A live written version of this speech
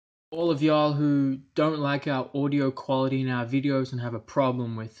all of y'all who don't like our audio quality in our videos and have a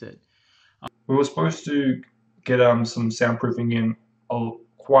problem with it. We were supposed to get some soundproofing in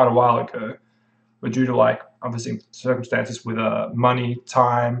quite a while ago, but due to like obviously circumstances with money,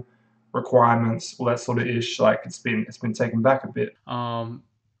 time, requirements, all that sort of ish, like it's been taken back a bit.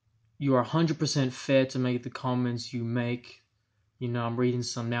 You are 100% fair to make the comments you make. You know, I'm reading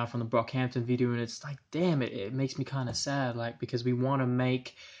some now from the Brockhampton video, and it's like, damn, it makes me kind of sad, like, because we want to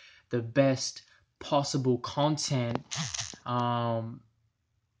make the best possible content,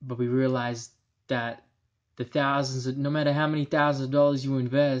 but we realize that no matter how many thousands of dollars you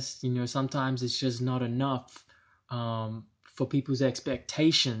invest, you know, sometimes it's just not enough for people's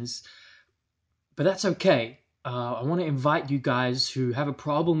expectations. But that's okay. I want to invite you guys who have a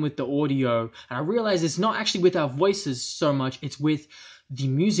problem with the audio, and I realize it's not actually with our voices so much, it's with the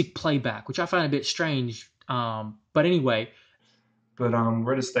music playback, which I find a bit strange. But anyway. But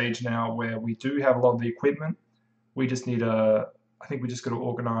we're at a stage now where we do have a lot of the equipment. We just need I think we just got to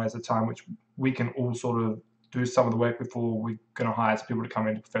organize a time which we can all sort of do some of the work before we're going to hire some people to come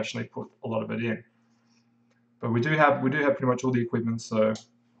in to professionally put a lot of it in. But we do have pretty much all the equipment, so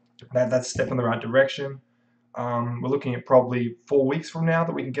that's a step in the right direction. We're looking at probably 4 weeks from now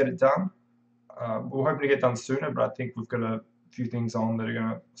that we can get it done. We're hoping to get done sooner, but I think we've got a few things on that are going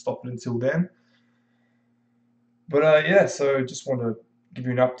to stop it until then. But yeah, so just want to give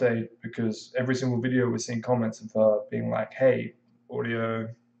you an update because every single video we're seeing comments of being like, "Hey, audio,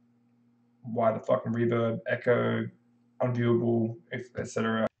 why the fucking reverb, echo, unviewable,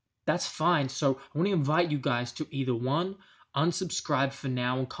 etc." That's fine. So I want to invite you guys to either one, unsubscribe for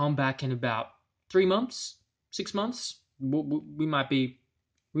now and come back in about 3 months, 6 months. We might be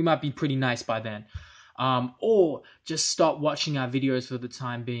pretty nice by then. Or just stop watching our videos for the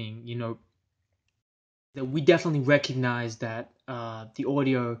time being. You know, that we definitely recognize that the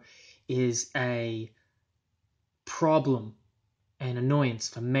audio is a problem and annoyance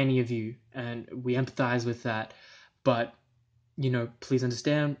for many of you, and we empathize with that. But you know, please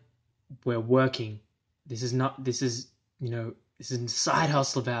understand, we're working. This is a side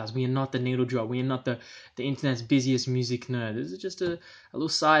hustle of ours. We are not the needle drop. We are not the internet's busiest music nerd. This is just a little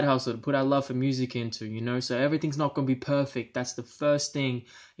side hustle to put our love for music into, you know? So everything's not going to be perfect. That's the first thing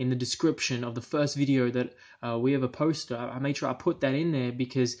in the description of the first video that we ever posted. I made sure I put that in there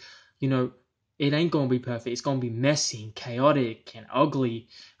because, you know, it ain't going to be perfect. It's going to be messy and chaotic and ugly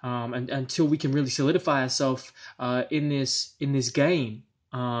and until we can really solidify ourselves in this game.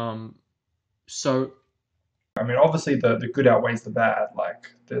 So I mean, obviously the good outweighs the bad.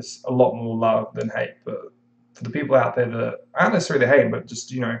 Like, there's a lot more love than hate. But for the people out there that aren't necessarily hate, but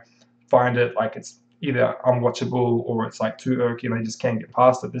just find it like it's either unwatchable or it's like too irky and they just can't get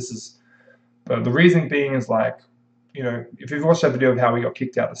past it. This is the reason being is like, if you've watched that video of how we got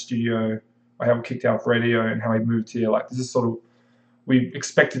kicked out of the studio or how we kicked out of radio and how we moved here, like this is sort of we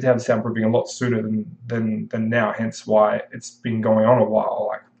expected to have the soundproofing a lot sooner than now. Hence why it's been going on a while.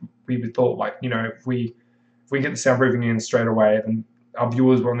 Like we thought, like if we get the soundproofing in straight away, then our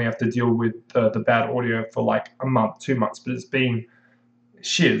viewers will only have to deal with the bad audio for like a month, 2 months. But it's been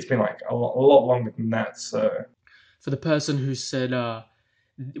shit. It's been like a lot longer than that. So for the person who said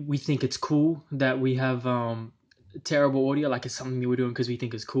we think it's cool that we have terrible audio, like it's something that we're doing because we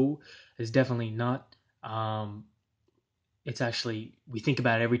think it's cool, it's definitely not. It's actually, we think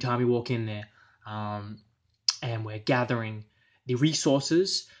about it every time we walk in there, and we're gathering the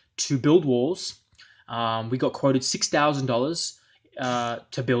resources to build walls. We got quoted $6,000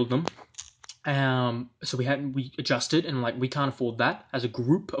 to build them. So we adjusted and like we can't afford that as a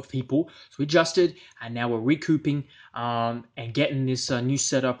group of people. So we adjusted and now we're recouping and getting this new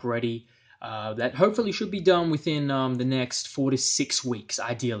setup ready. That hopefully should be done within the next 4 to 6 weeks,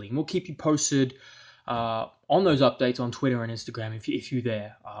 ideally. And we'll keep you posted on those updates on Twitter and Instagram if you're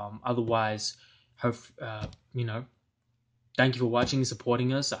there. Otherwise, thank you for watching and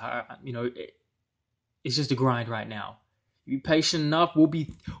supporting us. It's just a grind right now. Be patient enough. We'll be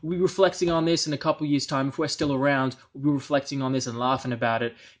reflecting on this in a couple years' time. If we're still around, we'll be reflecting on this and laughing about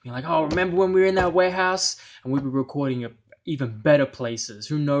it. Being like, oh, remember when we were in that warehouse? And we'll be recording at even better places.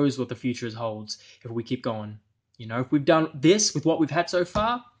 Who knows what the future holds if we keep going. If we've done this with what we've had so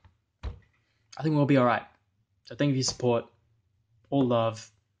far, I think we'll be all right. So thank you for your support. All love.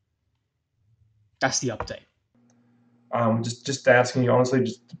 That's the update. Just asking you honestly,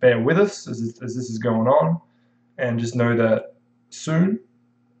 just to bear with us as this is going on. And just know that soon,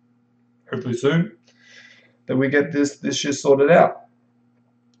 hopefully soon, that we get this shit sorted out.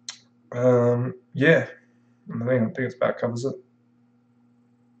 Yeah, I think it's about covers it.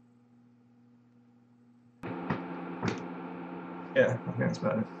 Yeah, I think that's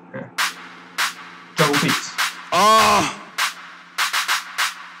about it. Yeah. Double beats. All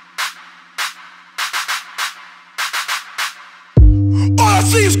I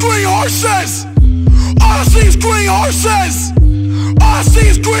see is green horses. All I see is green horses. All I see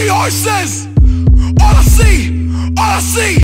is green horses. All I see.